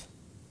liked.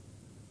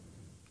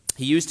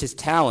 He used his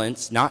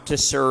talents not to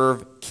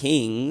serve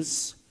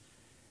kings,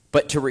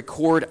 but to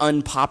record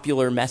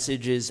unpopular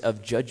messages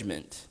of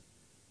judgment.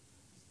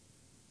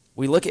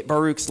 We look at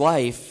Baruch's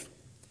life,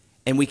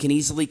 and we can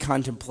easily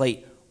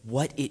contemplate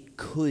what it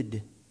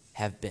could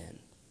have been.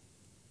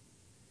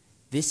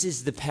 This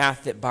is the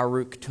path that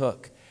Baruch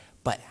took,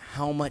 but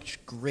how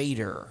much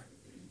greater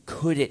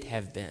could it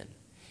have been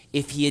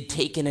if he had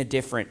taken a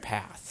different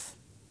path?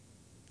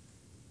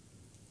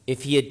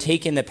 If he had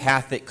taken the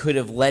path that could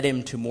have led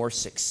him to more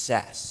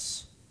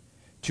success,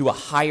 to a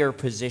higher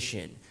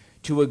position,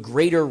 to a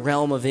greater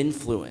realm of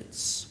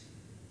influence?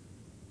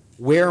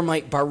 Where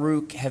might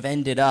Baruch have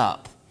ended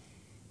up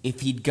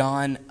if he'd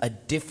gone a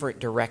different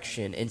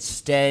direction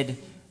instead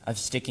of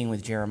sticking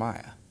with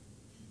Jeremiah.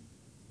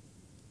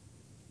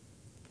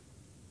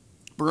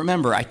 But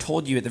remember, I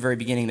told you at the very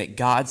beginning that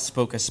God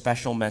spoke a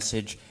special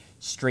message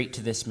straight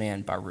to this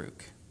man,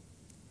 Baruch.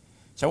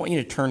 So I want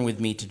you to turn with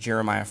me to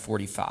Jeremiah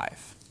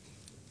 45.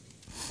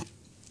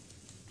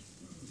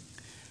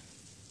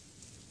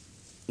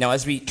 Now,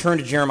 as we turn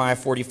to Jeremiah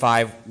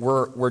 45,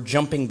 we're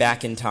jumping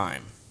back in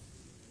time.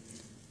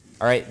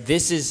 All right,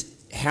 this is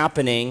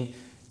happening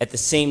at the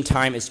same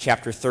time as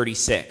chapter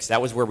 36.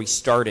 That was where we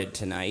started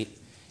tonight,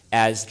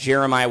 as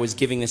Jeremiah was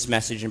giving this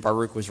message and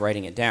Baruch was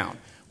writing it down.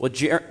 Well,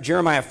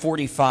 Jeremiah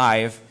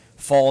 45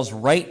 falls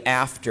right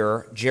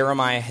after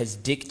Jeremiah has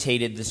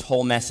dictated this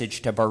whole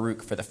message to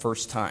Baruch for the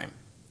first time.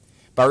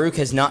 Baruch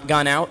has not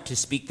gone out to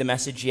speak the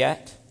message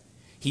yet.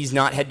 He's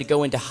not had to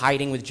go into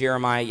hiding with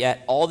Jeremiah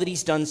yet. All that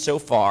he's done so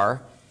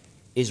far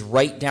is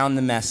write down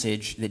the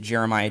message that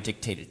Jeremiah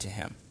dictated to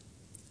him.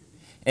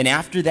 And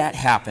after that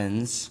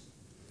happens,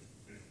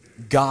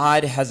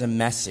 God has a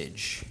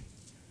message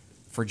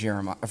for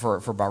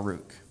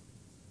Baruch.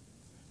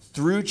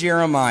 Through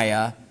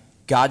Jeremiah,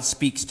 God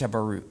speaks to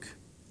Baruch.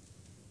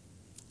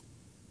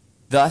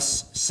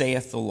 Thus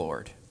saith the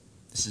Lord.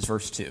 This is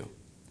verse 2.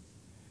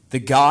 The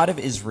God of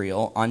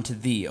Israel unto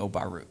thee, O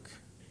Baruch.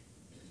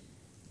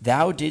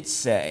 Thou didst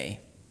say,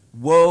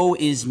 Woe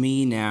is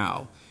me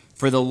now,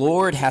 for the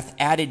Lord hath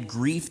added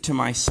grief to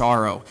my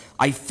sorrow.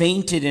 I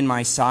fainted in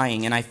my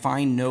sighing, and I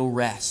find no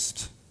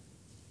rest.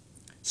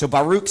 So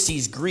Baruch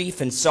sees grief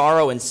and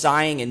sorrow and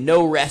sighing and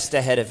no rest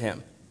ahead of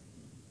him.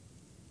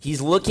 He's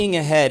looking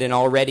ahead, and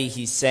already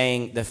he's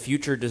saying the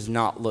future does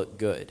not look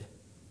good.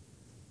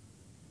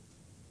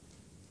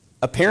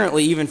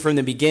 Apparently, even from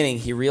the beginning,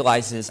 he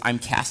realizes, I'm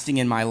casting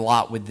in my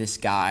lot with this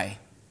guy,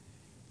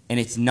 and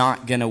it's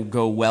not going to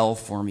go well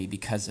for me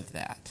because of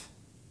that.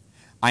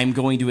 I'm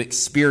going to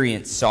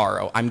experience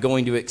sorrow. I'm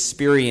going to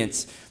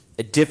experience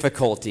a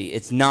difficulty.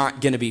 It's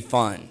not going to be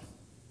fun.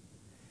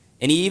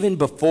 And even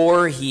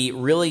before he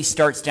really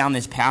starts down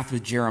this path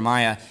with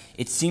Jeremiah,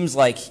 it seems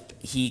like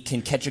he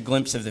can catch a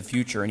glimpse of the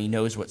future and he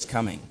knows what's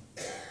coming.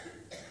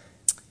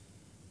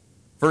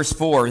 Verse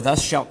 4,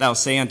 Thus shalt thou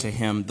say unto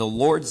him, The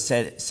Lord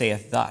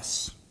saith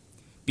thus,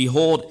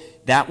 Behold,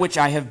 that which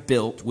I have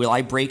built will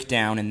I break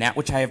down, and that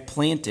which I have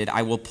planted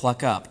I will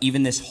pluck up,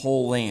 even this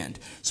whole land.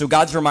 So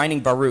God's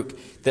reminding Baruch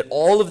that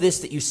all of this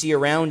that you see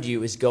around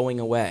you is going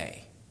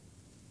away.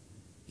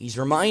 He's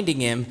reminding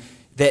him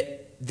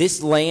that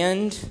this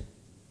land,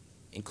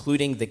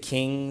 including the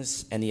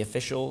kings and the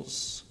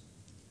officials,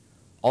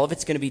 all of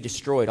it's going to be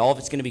destroyed. All of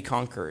it's going to be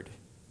conquered.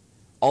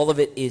 All of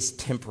it is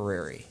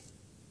temporary.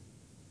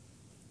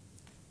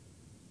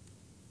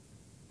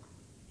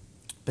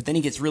 But then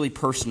he gets really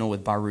personal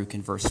with Baruch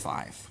in verse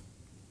 5.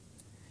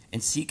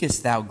 And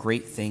seekest thou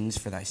great things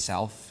for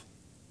thyself?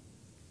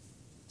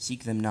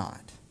 Seek them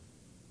not.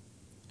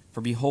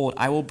 For behold,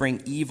 I will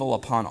bring evil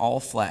upon all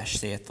flesh,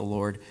 saith the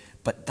Lord,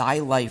 but thy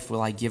life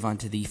will I give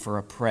unto thee for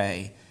a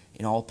prey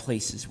in all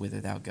places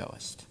whither thou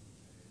goest.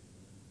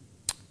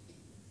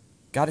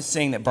 God is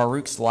saying that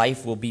Baruch's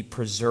life will be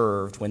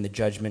preserved when the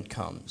judgment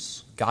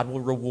comes. God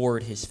will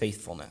reward his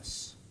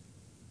faithfulness.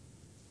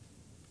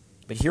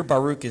 But here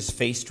Baruch is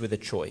faced with a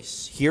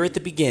choice. Here at the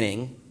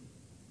beginning,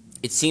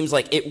 it seems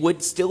like it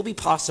would still be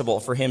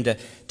possible for him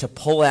to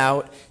pull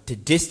out, to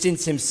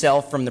distance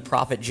himself from the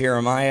prophet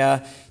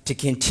Jeremiah, to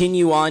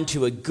continue on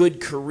to a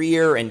good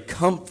career and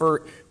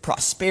comfort,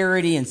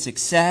 prosperity and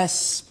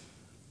success.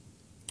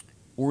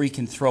 Or he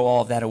can throw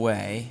all of that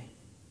away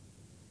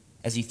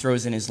as he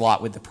throws in his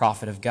lot with the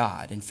prophet of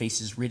God and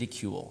faces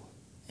ridicule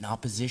and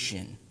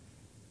opposition,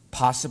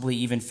 possibly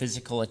even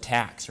physical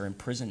attacks or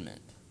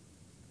imprisonment.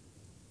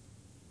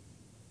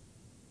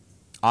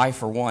 I,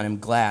 for one, am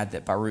glad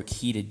that Baruch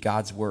heeded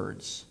God's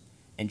words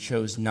and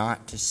chose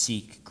not to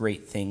seek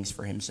great things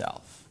for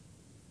himself.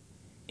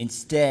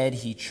 Instead,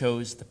 he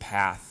chose the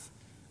path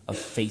of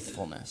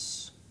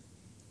faithfulness,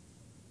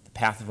 the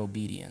path of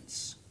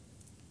obedience.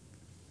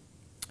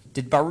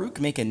 Did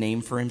Baruch make a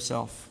name for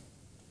himself?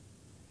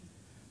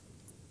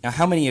 Now,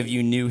 how many of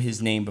you knew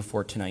his name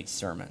before tonight's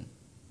sermon?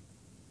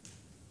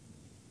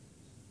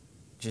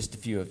 Just a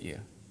few of you.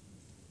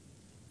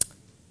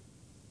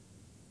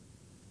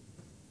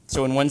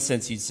 So in one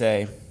sense, you'd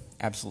say,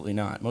 absolutely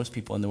not. Most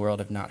people in the world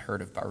have not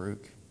heard of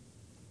Baruch.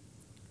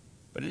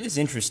 But it is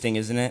interesting,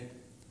 isn't it,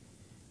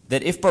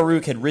 that if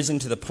Baruch had risen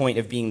to the point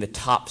of being the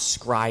top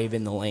scribe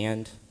in the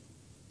land,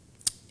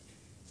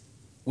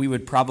 we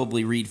would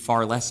probably read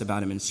far less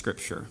about him in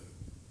Scripture.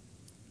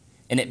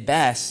 And at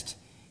best,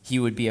 he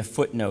would be a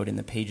footnote in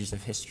the pages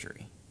of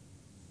history.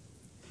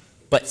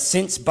 But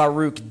since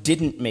Baruch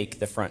didn't make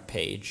the front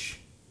page,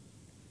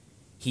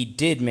 he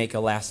did make a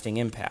lasting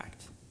impact.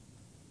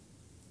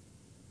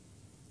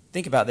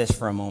 Think about this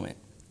for a moment.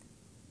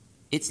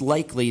 It's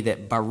likely that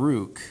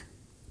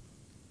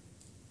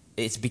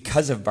it's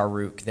because of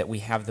Baruch that we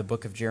have the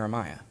book of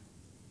Jeremiah.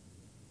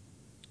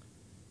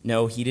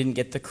 No, he didn't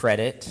get the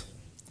credit.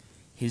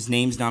 His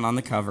name's not on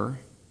the cover.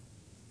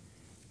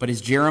 But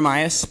as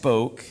Jeremiah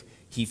spoke,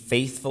 he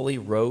faithfully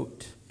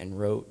wrote and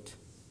wrote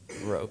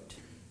and wrote.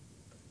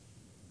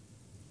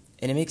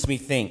 And it makes me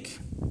think,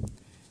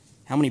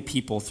 how many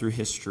people through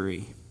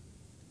history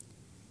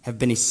have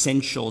been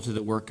essential to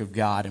the work of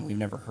God and we've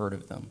never heard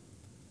of them?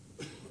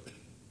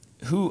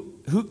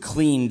 Who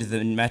cleaned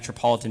the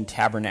Metropolitan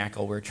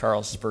Tabernacle where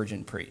Charles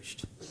Spurgeon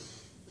preached?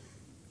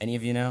 Any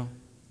of you know?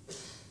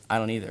 I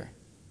don't either.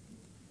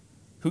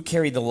 Who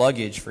carried the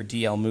luggage for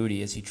D.L.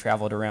 Moody as he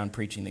traveled around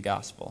preaching the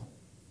gospel?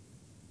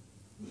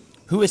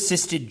 Who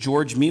assisted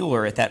George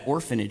Mueller at that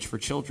orphanage for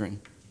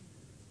children?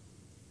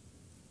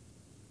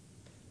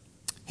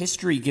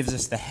 History gives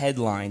us the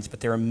headlines, but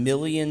there are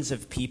millions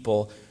of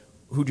people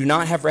who do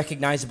not have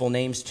recognizable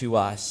names to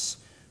us,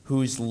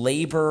 whose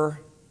labor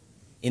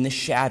in the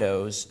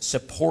shadows,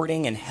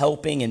 supporting and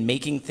helping and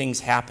making things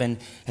happen,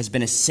 has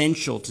been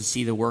essential to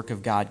see the work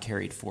of God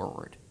carried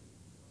forward.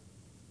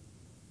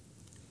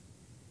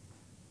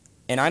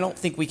 And I don't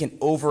think we can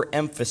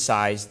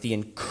overemphasize the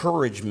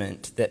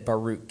encouragement that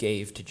Baruch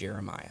gave to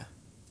Jeremiah.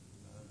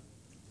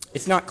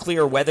 It's not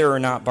clear whether or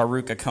not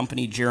Baruch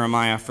accompanied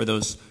Jeremiah for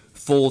those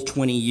full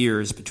 20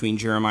 years between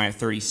Jeremiah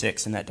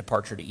 36 and that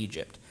departure to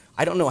Egypt.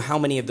 I don't know how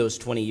many of those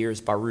 20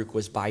 years Baruch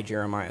was by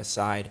Jeremiah's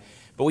side,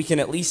 but we can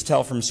at least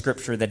tell from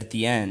Scripture that at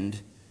the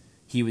end,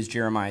 he was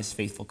Jeremiah's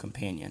faithful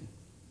companion.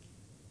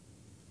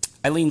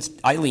 I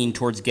lean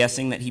towards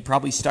guessing that he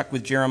probably stuck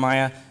with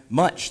Jeremiah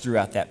much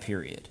throughout that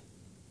period,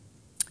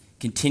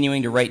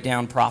 continuing to write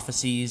down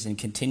prophecies and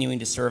continuing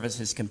to serve as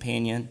his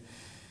companion.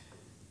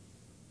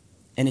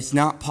 And it's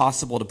not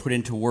possible to put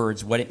into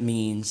words what it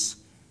means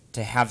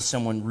to have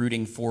someone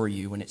rooting for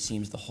you when it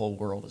seems the whole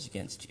world is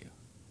against you.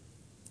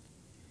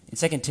 In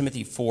 2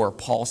 Timothy 4,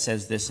 Paul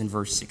says this in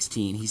verse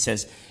 16. He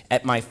says,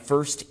 "At my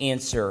first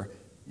answer,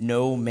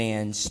 no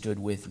man stood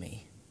with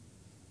me,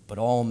 but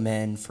all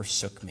men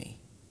forsook me."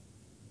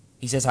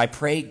 He says, "I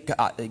pray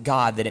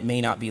God that it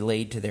may not be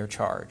laid to their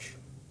charge."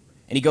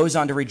 And he goes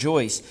on to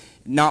rejoice,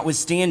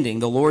 "Notwithstanding,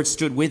 the Lord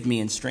stood with me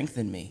and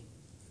strengthened me."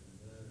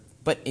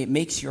 But it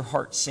makes your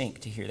heart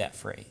sink to hear that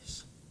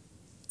phrase.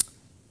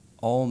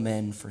 All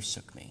men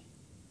forsook me.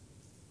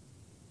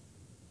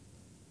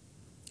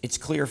 It's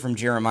clear from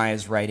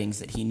Jeremiah's writings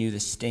that he knew the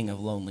sting of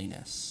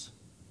loneliness.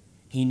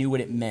 He knew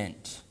what it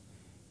meant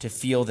to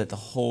feel that the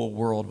whole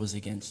world was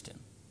against him.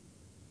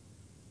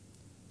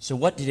 So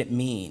what did it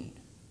mean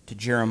to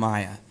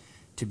Jeremiah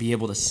to be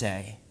able to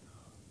say,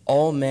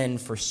 "All men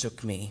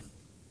forsook me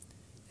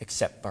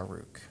except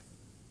Baruch"?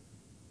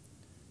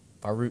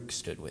 Baruch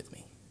stood with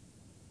me.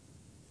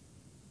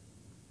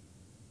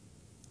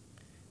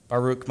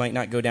 Baruch might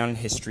not go down in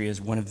history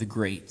as one of the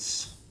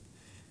greats,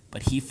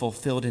 but he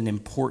fulfilled an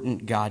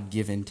important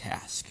God-given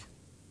task.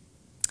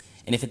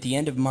 And if at the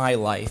end of my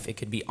life it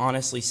could be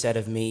honestly said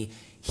of me,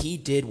 he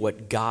did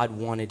what God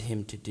wanted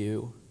him to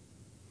do,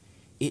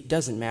 it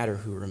doesn't matter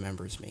who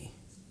remembers me.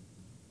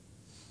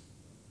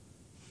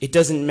 It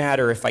doesn't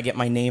matter if I get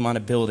my name on a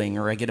building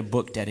or I get a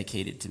book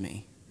dedicated to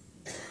me.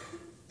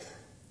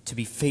 To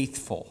be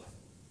faithful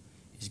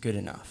is good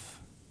enough.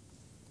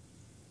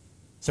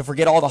 So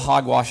forget all the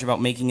hogwash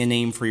about making a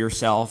name for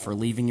yourself or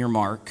leaving your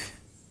mark.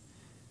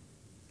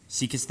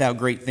 Seekest thou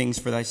great things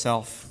for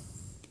thyself?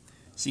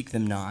 Seek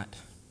them not.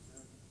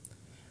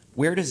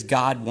 Where does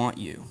God want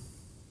you?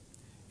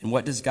 And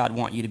what does God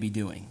want you to be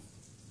doing?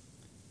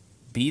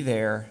 Be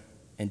there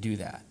and do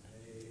that.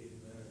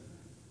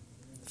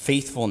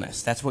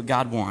 Faithfulness, that's what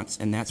God wants,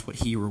 and that's what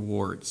he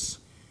rewards.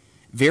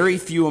 Very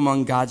few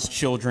among God's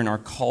children are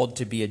called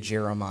to be a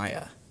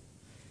Jeremiah,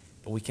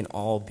 but we can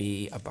all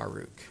be a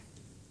Baruch.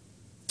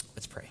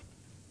 Let's pray.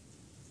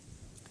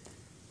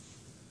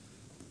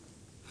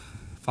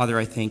 Father,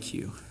 I thank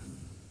you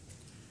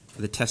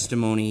for the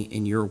testimony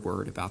in your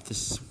word about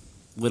this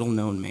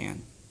little-known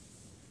man.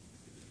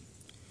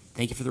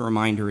 Thank you for the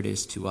reminder it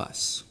is to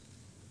us.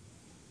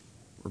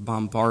 We're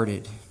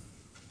bombarded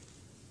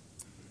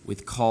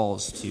with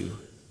calls to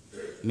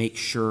make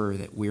sure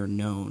that we're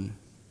known,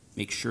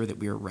 make sure that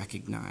we are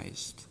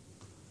recognized,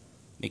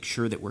 make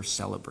sure that we're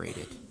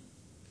celebrated.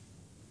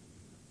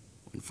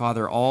 And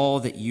Father, all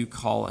that you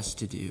call us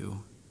to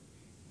do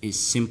is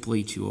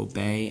simply to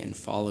obey and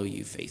follow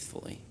you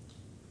faithfully.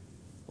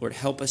 Lord,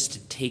 help us to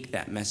take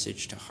that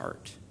message to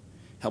heart.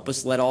 Help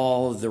us let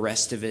all of the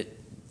rest of it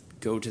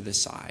go to the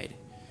side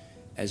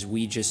as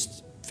we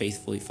just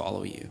faithfully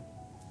follow you.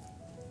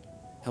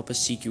 Help us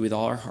seek you with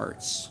all our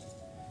hearts.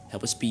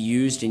 Help us be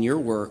used in your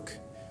work,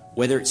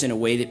 whether it's in a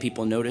way that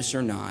people notice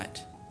or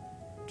not.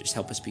 Just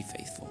help us be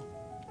faithful.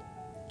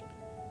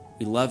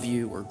 We love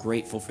you. We're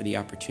grateful for the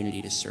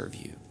opportunity to serve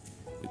you.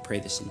 We pray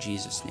this in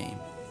Jesus' name.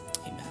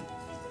 Amen.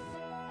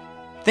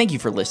 Thank you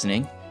for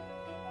listening.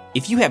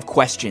 If you have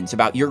questions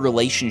about your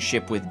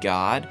relationship with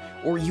God,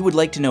 or you would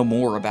like to know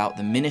more about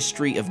the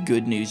ministry of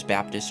Good News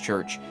Baptist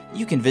Church,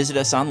 you can visit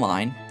us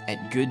online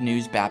at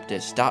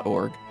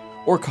goodnewsbaptist.org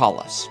or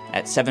call us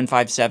at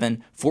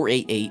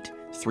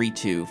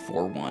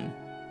 757-488-3241.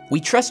 We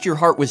trust your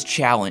heart was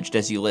challenged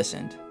as you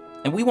listened,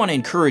 and we want to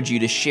encourage you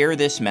to share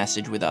this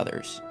message with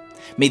others.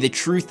 May the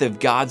truth of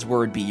God's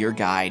word be your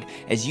guide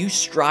as you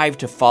strive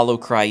to follow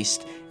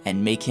Christ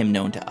and make him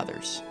known to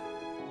others.